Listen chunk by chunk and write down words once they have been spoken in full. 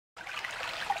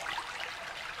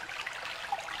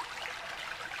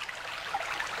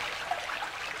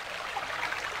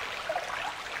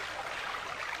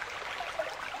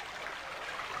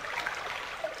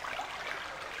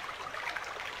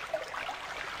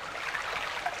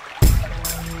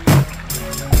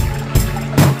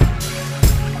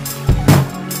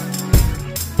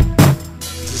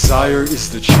Desire is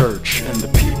the church, and the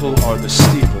people are the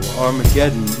steeple.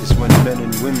 Armageddon is when men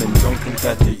and women don't think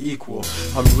that they're equal.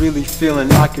 I'm really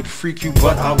feeling I could freak you,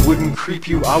 but I wouldn't creep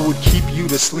you. I would keep you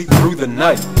to sleep through the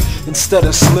night. Instead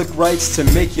of slick rights to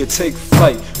make you take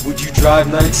flight. Would you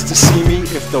drive nights to see me?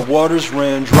 If the waters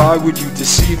ran dry, would you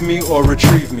deceive me or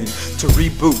retrieve me? To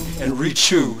reboot and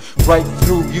rechew right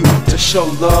through you, to show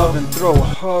love and throw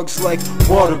hugs like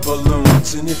water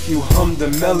balloons. And if you hummed the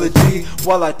melody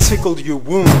while I tickled your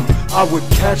wound, I would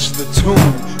catch the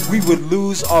tune. We would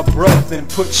lose our breath and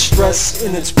put stress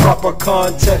in its proper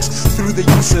context. Through the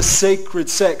use of sacred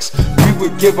sex, we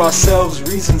would give ourselves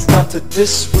reasons not to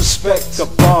disrespect a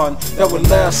bond that would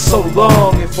last so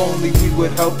long. If only we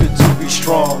would help it to be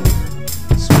strong.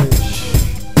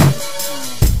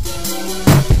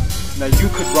 Now you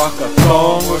could rock a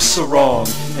thong or sarong,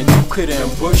 and you could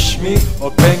ambush me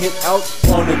or bang it out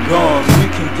on a gong. We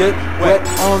can get wet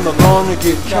on the lawn or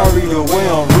get carried away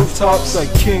on rooftops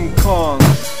like King Kong.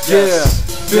 Yeah,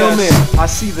 feel me? I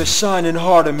see the shining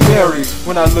heart of Mary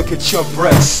when I look at your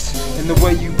breast, and the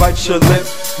way you bite your lip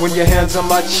when your hand's on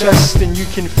my chest, and you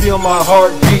can feel my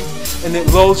heartbeat and it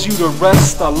lulls you to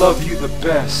rest. I love you the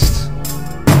best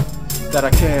that I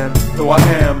can, though I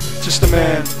am just a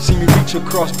man. See me reach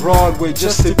across Broadway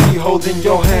just to be holding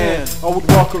your hand. I would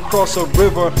walk across a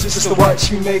river just to watch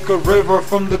you make a river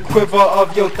from the quiver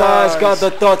of your thighs. God,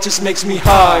 the thought just makes me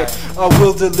high. I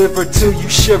will deliver till you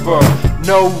shiver.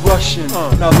 No rushing,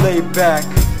 now lay back.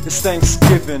 It's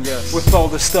Thanksgiving with all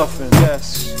the stuffing.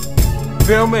 Yes.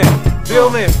 Feel me, feel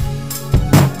me,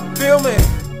 feel me.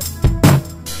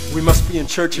 We must be in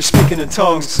church, you're speaking in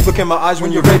tongues. Look in my eyes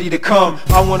when you're ready to come.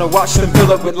 I wanna watch them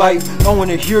fill up with light. I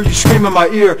wanna hear you scream in my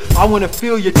ear. I wanna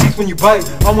feel your teeth when you bite.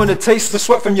 I wanna taste the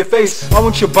sweat from your face. I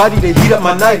want your body to heat up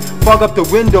my night. Fog up the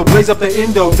window, blaze up the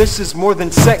endo. This is more than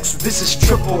sex, this is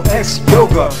triple X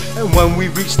yoga. And when we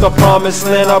reach the promised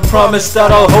land, I promise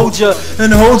that I'll hold ya,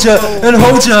 and hold ya, and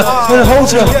hold ya, and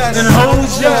hold ya, and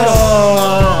hold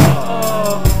ya.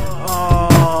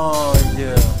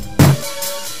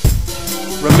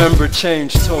 Remember,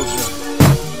 change told you.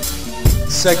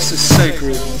 Sex is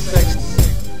sacred.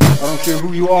 I don't care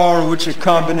who you are or what your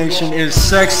combination is.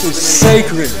 Sex is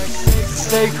sacred.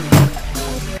 Sacred.